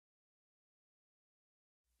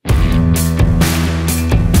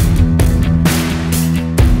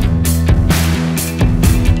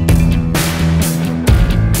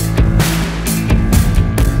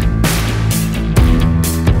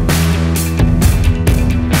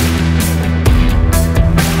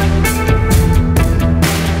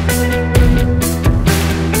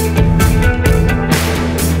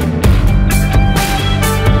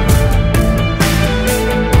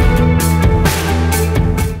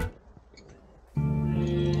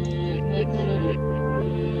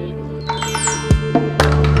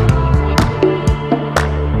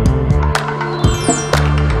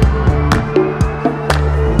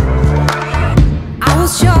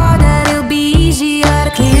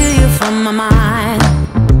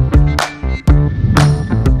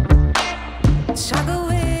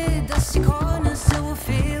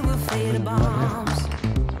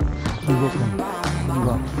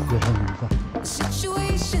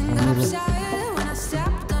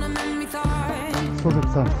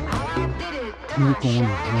소백산 국립공원에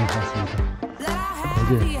왔습니다.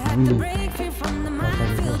 거기에 있는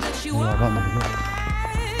바다에서 와봤는데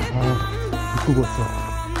이쁘고서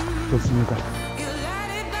좋습니다.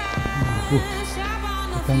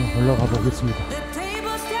 일단 올라가 보겠습니다.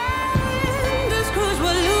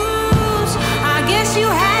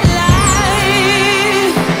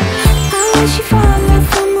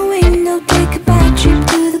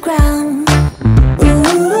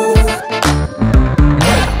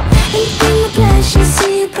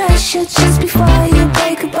 Just before you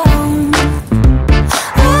break a bone.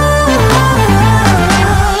 Oh,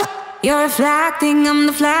 you're reflecting, I'm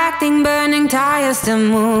deflecting, burning tires to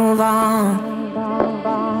move on.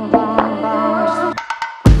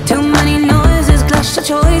 Too many noises, clash of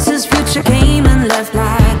choices, future came and left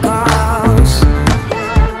like ghosts.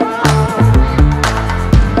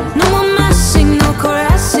 No more messing, no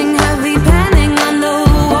caressing, heavy penning on the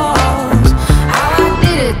walls. How I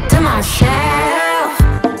did it to myself.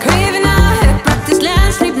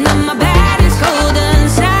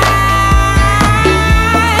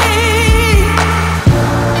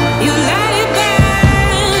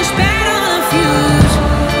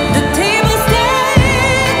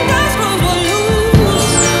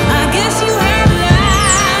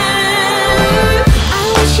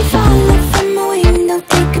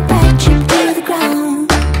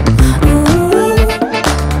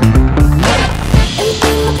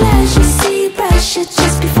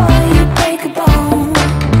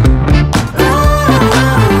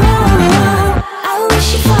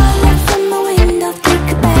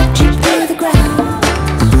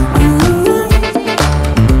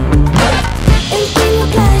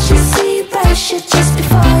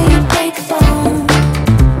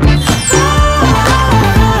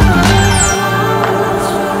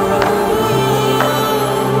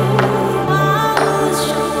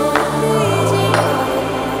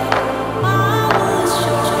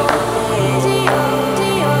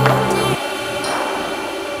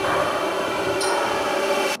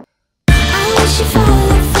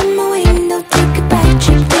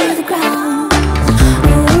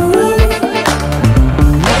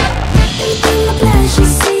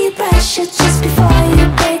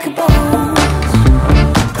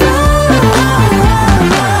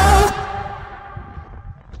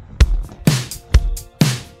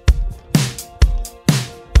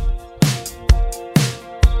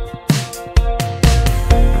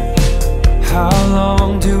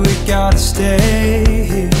 Gotta stay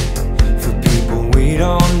here for people we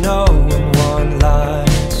don't know in one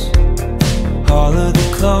lines. All of the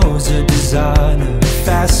clothes are designer,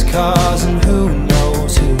 fast cars and who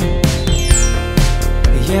knows who.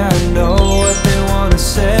 Yeah, I know what they wanna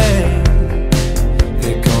say.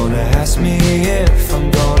 They're gonna ask me if I'm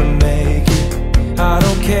gonna make it. I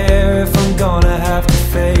don't care if I'm gonna have to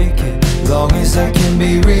fake it, long as I can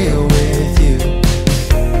be real with you.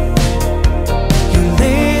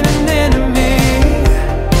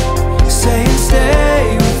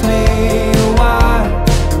 Stay with me a while.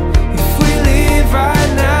 If we leave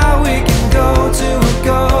right now, we can go to a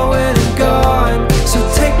going and gone. So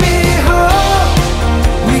take me home.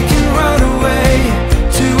 We can run away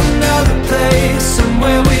to another place,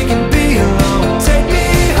 somewhere we can be alone. Take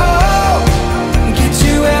me home and get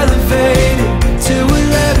you elevated till we're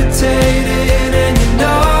levitating. And you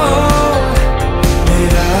know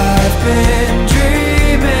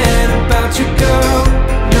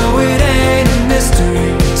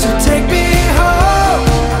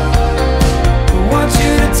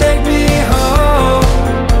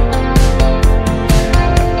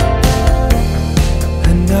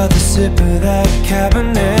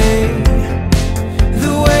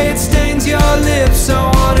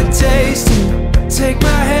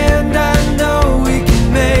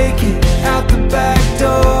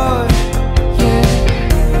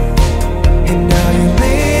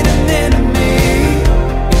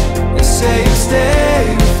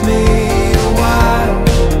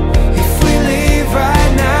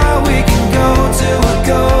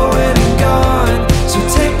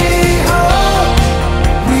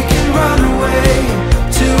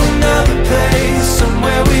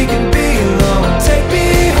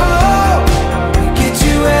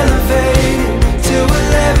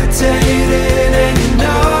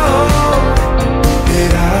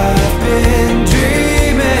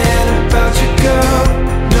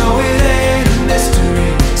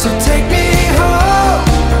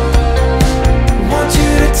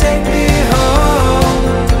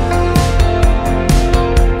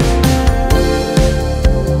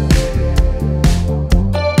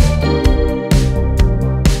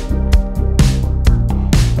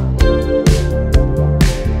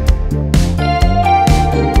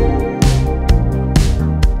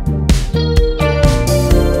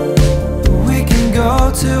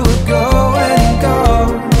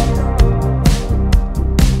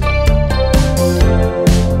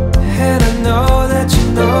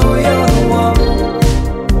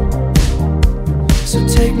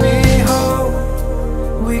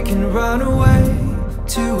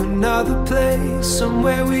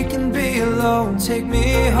somewhere we can be alone. Take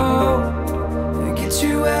me home and get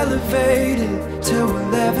you elevated till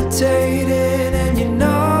we're levitating. And you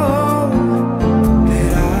know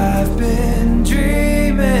that I've been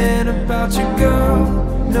dreaming about you, girl.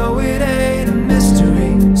 No, it ain't a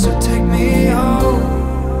mystery, so take me home.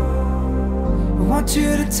 I want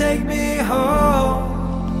you to take me home.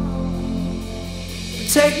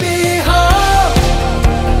 Take me home.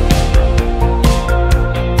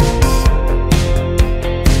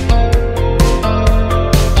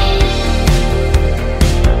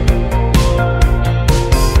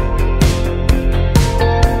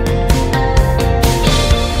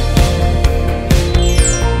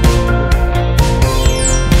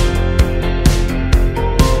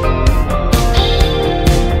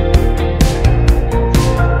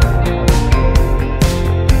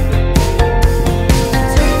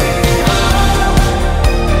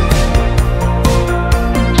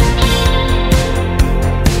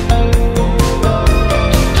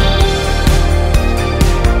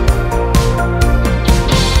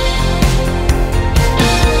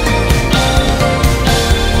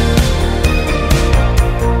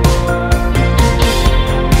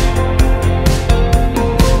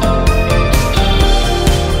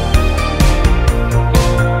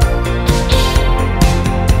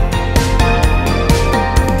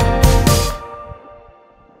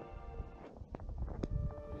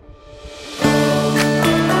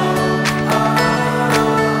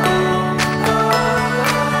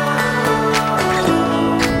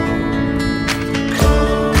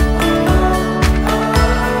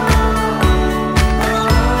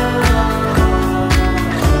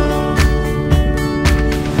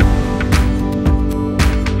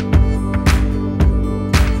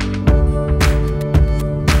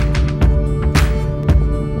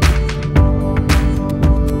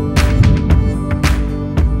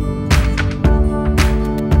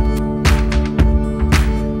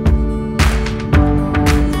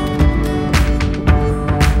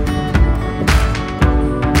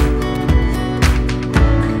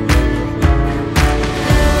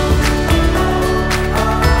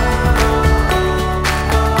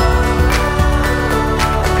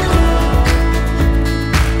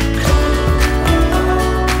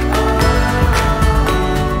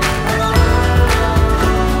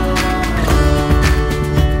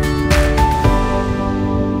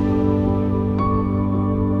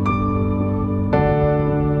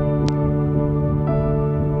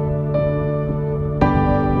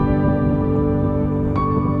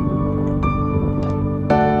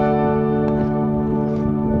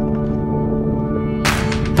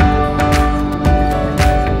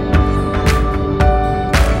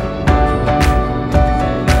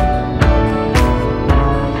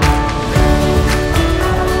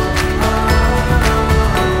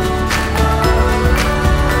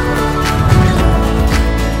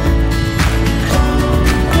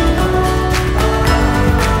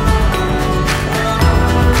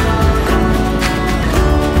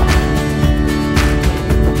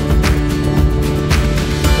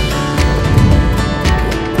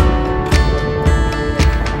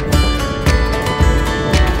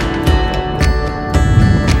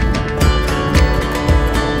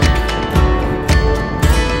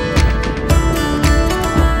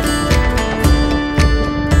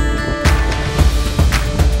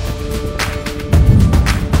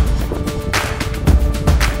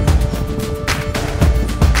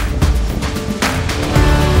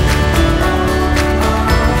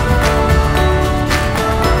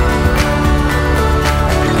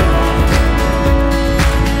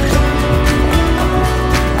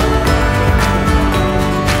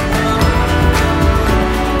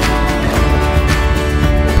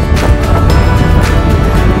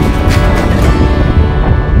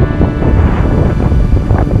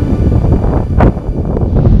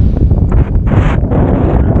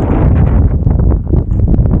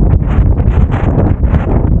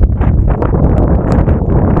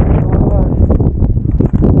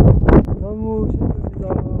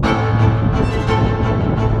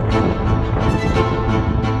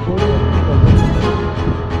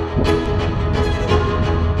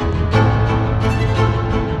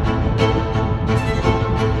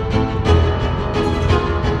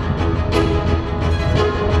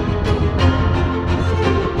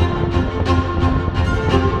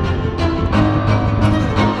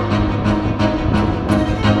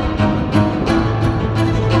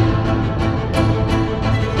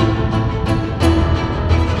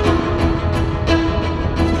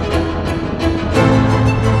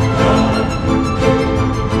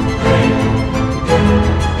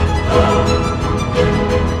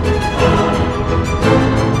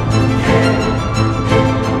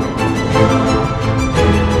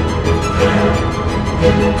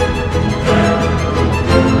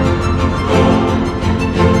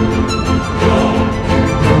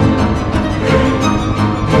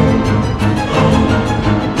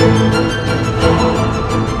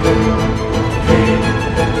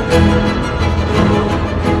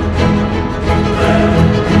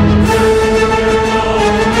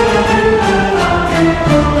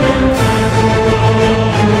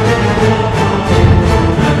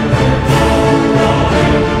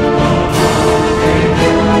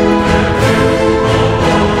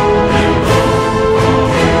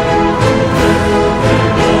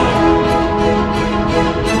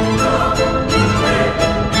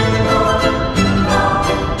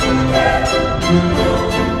 아